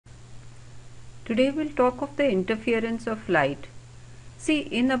Today we'll talk of the interference of light. See,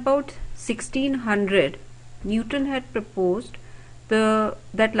 in about 1600, Newton had proposed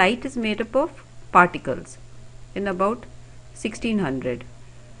that light is made up of particles in about 1600,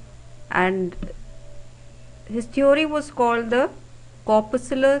 and his theory was called the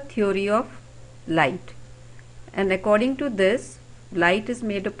corpuscular theory of light. And according to this, light is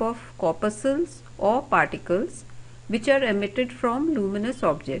made up of corpuscles or particles which are emitted from luminous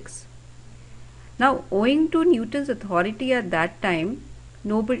objects. Now, owing to Newton's authority at that time,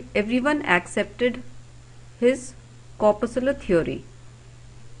 everyone accepted his corpuscular theory.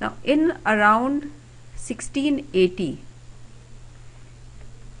 Now, in around 1680,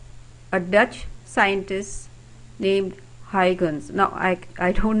 a Dutch scientist named Huygens, now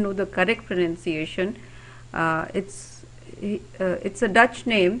I don't know the correct pronunciation, it's a Dutch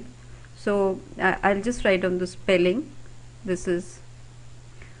name, so I'll just write on the spelling. This is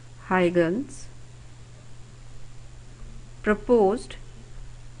Huygens proposed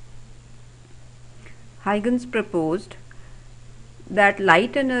that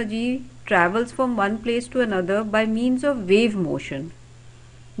light energy travels from one place to another by means of wave motion.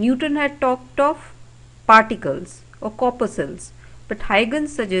 Newton had talked of particles or corpuscles, but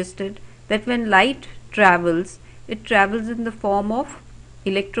Huygens suggested that when light travels, it travels in the form of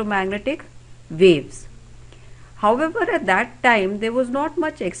electromagnetic waves. However, at that time there was not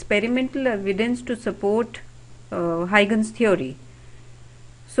much experimental evidence to support Huygens' theory.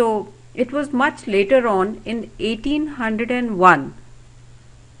 So it was much later on in 1801.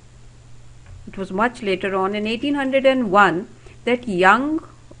 It was much later on in 1801 that Young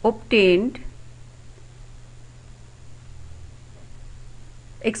obtained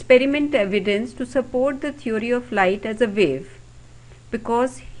experiment evidence to support the theory of light as a wave,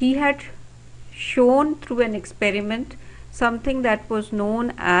 because he had shown through an experiment something that was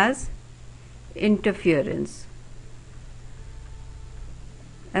known as interference.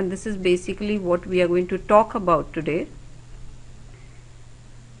 And this is basically what we are going to talk about today.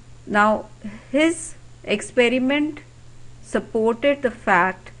 Now, his experiment supported the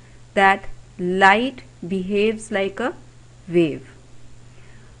fact that light behaves like a wave.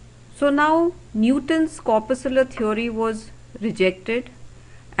 So now Newton's corpuscular theory was rejected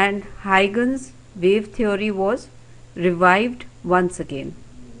and Huygens' wave theory was revived once again.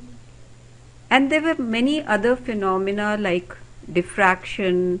 And there were many other phenomena like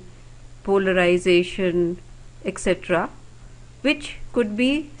diffraction, polarization, etc., which could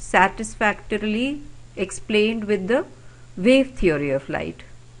be satisfactorily explained with the wave theory of light.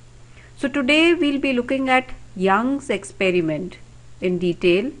 So today we'll be looking at Young's experiment in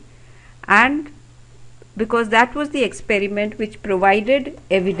detail, and because that was the experiment which provided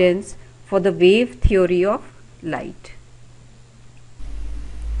evidence for the wave theory of light.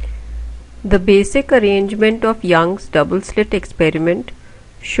 The basic arrangement of Young's double slit experiment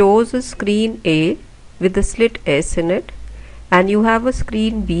shows a screen A with a slit S in it, and you have a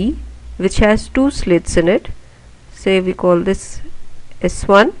screen B which has two slits in it. Say we call this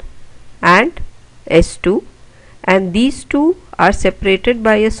S1 and S2, and these two are separated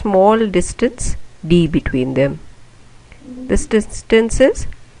by a small distance d between them. This distance is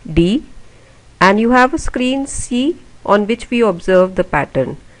d, and you have a screen C on which we observe the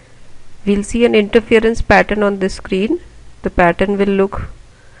pattern. We'll see an interference pattern on this screen. The pattern will look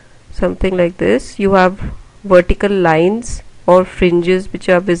something like this. You have vertical lines or fringes which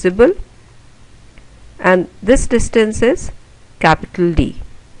are visible, and this distance is capital D.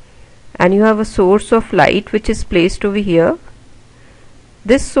 And you have a source of light which is placed over here.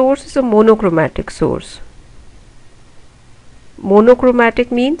 This source is a monochromatic source.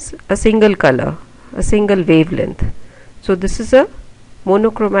 Monochromatic means a single color, a single wavelength. So this is a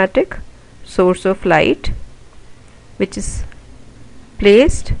monochromatic source of light which is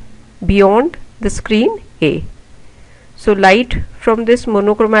placed beyond the screen A. So light from this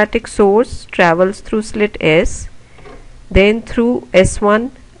monochromatic source travels through slit S, then through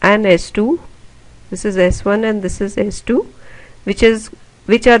S1 and S2. This is S1 and this is S2,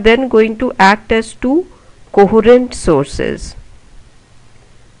 which are then going to act as two coherent sources,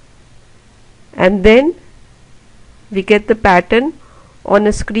 and then we get the pattern on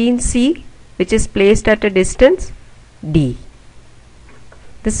a screen C which is placed at a distance D.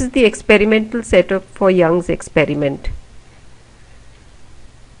 This is the experimental setup for Young's experiment.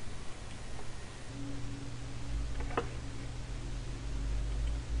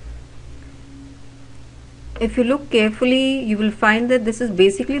 If you look carefully, you will find that this is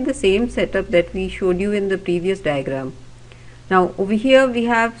basically the same setup that we showed you in the previous diagram. Now over here we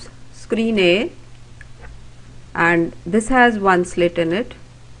have screen A, and this has one slit in it.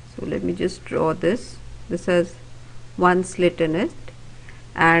 So let me just draw this. This has one slit in it,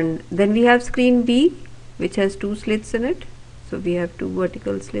 and then we have screen B, which has two slits in it. So we have two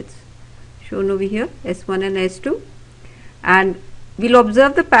vertical slits shown over here, S1 and S2, and we'll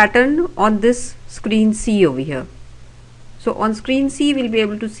observe the pattern on this screen C over here. So on screen C we'll be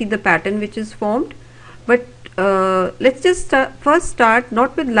able to see the pattern which is formed, but let's just first start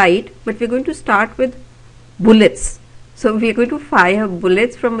not with light, but we're going to start with bullets. So we're going to fire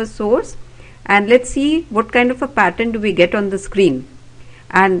bullets from a source, and let's see what kind of a pattern do we get on the screen.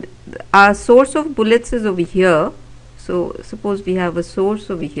 And our source of bullets is over here. So suppose we have a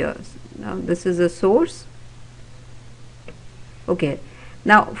source over here. Now this is a source. Okay,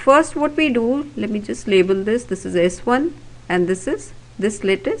 now first what we do, let me just label this. This is S1, and this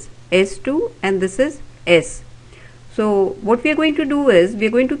slit is S2, and this is S. So what we are going to do is we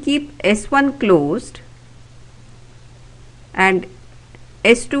are going to keep S1 closed and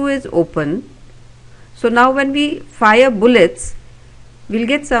S2 is open. So now when we fire bullets, we'll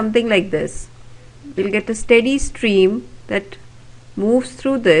get something like this. We'll get a steady stream that moves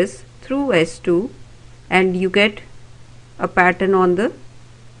through this, through S2, and you get a pattern on the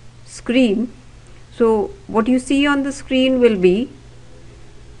screen. So what you see on the screen will be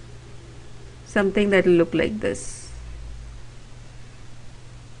something that will look like this.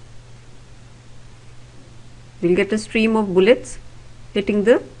 We'll get a stream of bullets hitting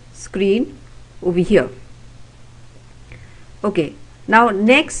the screen over here. Okay, now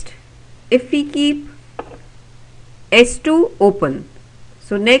next, if we keep S2 open,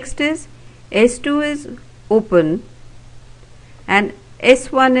 so next is S2 is open and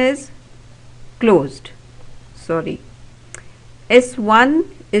S1 is closed. Sorry, S1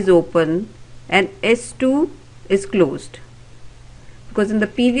 is open and S2 is closed, because in the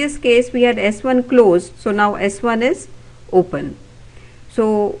previous case we had S1 closed, so now S1 is open.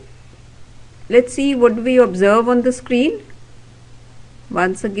 So let's see what we observe on the screen.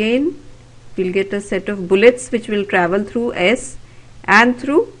 Once again we'll get a set of bullets which will travel through S and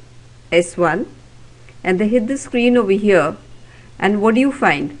through S1, and they hit the screen over here, and what do you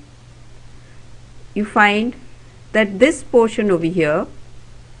find? You find that this portion over here,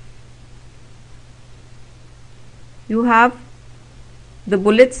 you have the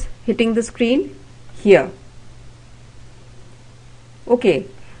bullets hitting the screen here. Okay,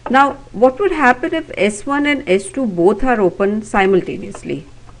 now what would happen if S1 and S2 both are open simultaneously?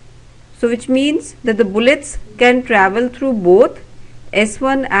 So which means that the bullets can travel through both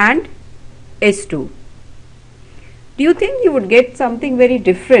S1 and S2. Do you think you would get something very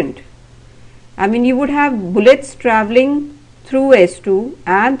different? I mean, you would have bullets traveling through S2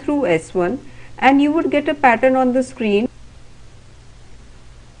 and through S1, and you would get a pattern on the screen.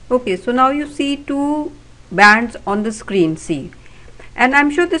 Okay, so now you see two bands on the screen C, and I'm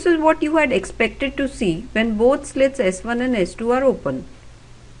sure this is what you had expected to see when both slits S1 and S2 are open.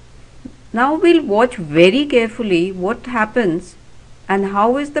 Now we'll watch very carefully what happens and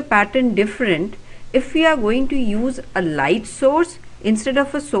how is the pattern different if we are going to use a light source instead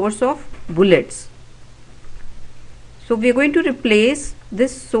of a source of bullets. So we are going to replace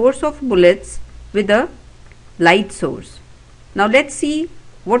this source of bullets with a light source. Now let's see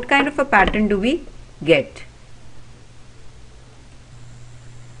what kind of a pattern do we get.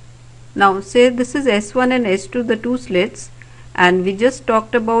 Now say this is S1 and S2, the two slits, and we just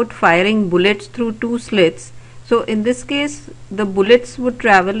talked about firing bullets through two slits. So in this case the bullets would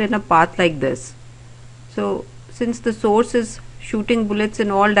travel in a path like this. So since the source is shooting bullets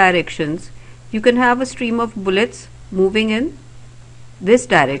in all directions, you can have a stream of bullets moving in this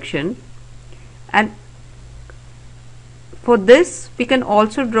direction, and for this we can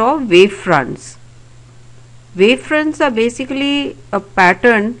also draw wave fronts. Wave fronts are basically a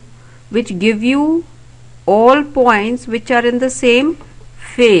pattern which give you all points which are in the same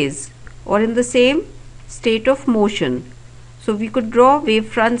phase or in the same state of motion. So we could draw wave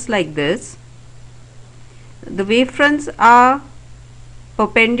fronts like this. The wave fronts are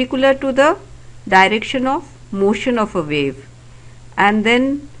perpendicular to the direction of motion of a wave, and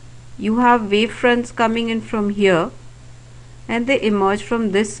then you have wave fronts coming in from here, and they emerge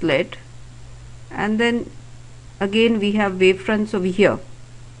from this slit, and then again we have wave fronts over here.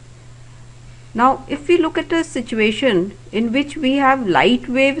 Now if we look at a situation in which we have light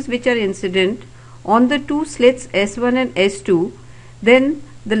waves which are incident on the two slits S1 and S2, then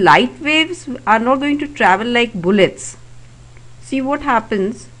the light waves are not going to travel like bullets. See what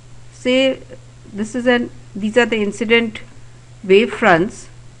happens. Say these are the incident wave fronts.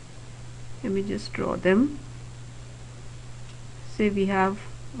 Let me just draw them. Say we have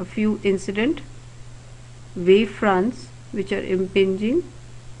a few incident wave fronts which are impinging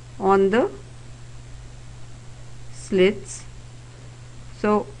on the slits.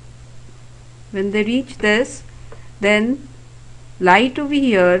 So when they reach this, then light over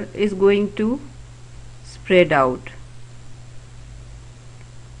here is going to spread out.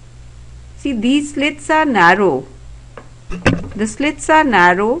 See, these slits are narrow. The slits are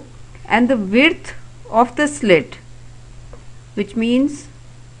narrow, and the width of the slit, which means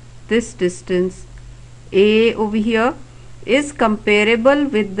this distance A over here, is comparable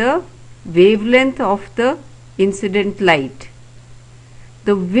with the wavelength of the incident light.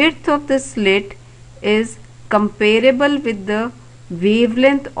 The width of the slit is comparable with the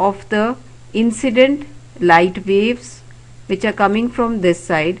wavelength of the incident light waves which are coming from this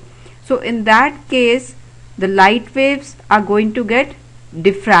side. So in that case, the light waves are going to get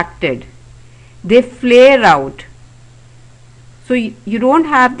diffracted. They flare out. So you don't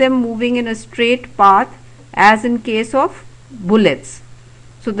have them moving in a straight path as in case of bullets.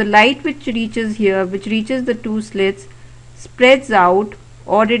 So the light which reaches here, which reaches the two slits, spreads out,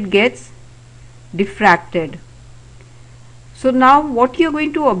 or it gets diffracted. So now what you are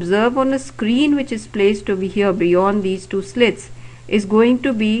going to observe on a screen which is placed over here beyond these two slits is going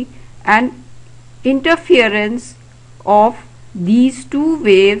to be an interference of these two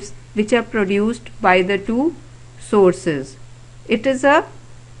waves which are produced by the two sources. It is the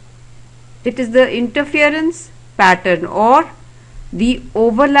interference pattern or the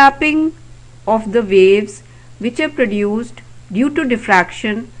overlapping of the waves which are produced due to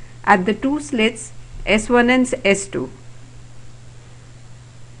diffraction at the two slits S1 and S2.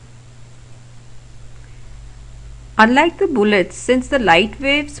 Unlike the bullets, since the light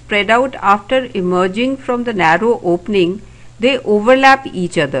waves spread out after emerging from the narrow opening, they overlap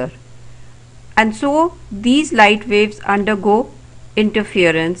each other, and so these light waves undergo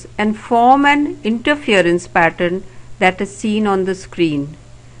interference and form an interference pattern that is seen on the screen.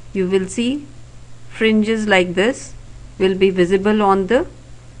 You will see fringes like this will be visible on the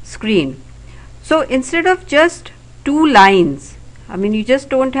screen. So instead of just two lines, you just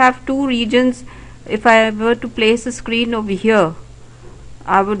don't have two regions. If I were to place a screen over here,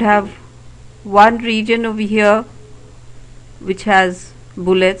 I would have one region over here which has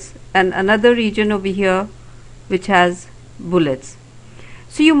bullets and another region over here which has bullets.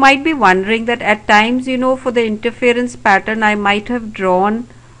 So you might be wondering that at times, for the interference pattern, I might have drawn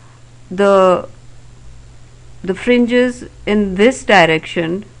the fringes in this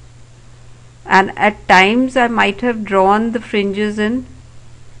direction, and at times I might have drawn the fringes in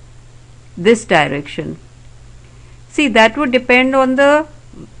this direction. See, that would depend on the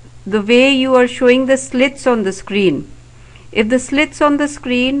way you are showing the slits on the screen. If the slits on the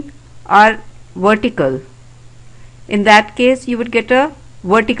screen are vertical, in that case you would get a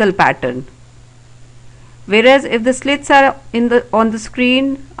vertical pattern, whereas if the slits are on the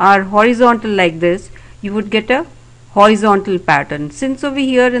screen are horizontal like this, you would get a horizontal pattern. Since over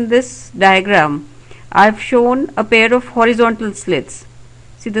here in this diagram I have shown a pair of horizontal slits.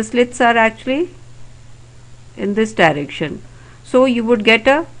 See, the slits are actually in this direction, so you would get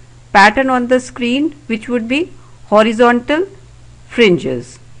a pattern on the screen which would be horizontal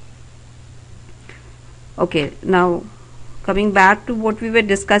fringes. Okay, now coming back to what we were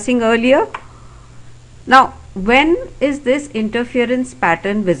discussing earlier. Now, when is this interference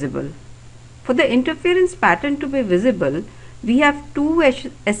pattern visible? For the interference pattern to be visible, we have two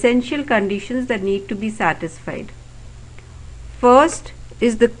essential conditions that need to be satisfied. First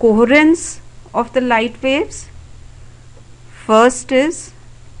is the coherence of the light waves. First is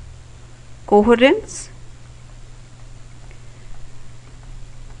coherence.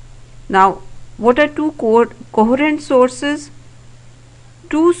 Now, what are two coherent sources?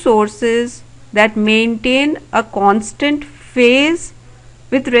 Two sources that maintain a constant phase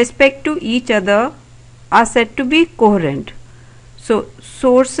with respect to each other are said to be coherent. So,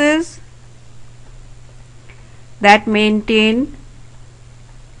 sources that maintain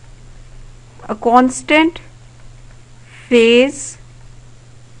a constant phase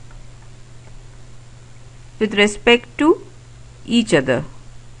with respect to each other.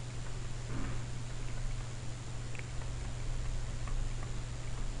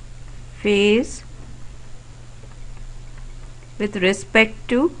 Phase with respect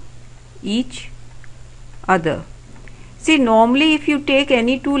to each other. See, normally if you take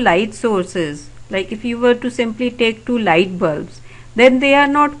any two light sources, like if you were to simply take two light bulbs, then they are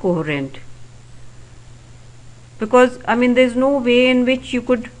not coherent, because there is no way in which you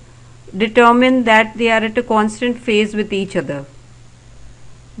could determine that they are at a constant phase with each other.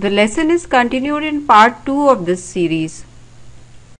 The lesson is continued in part 2 of this series.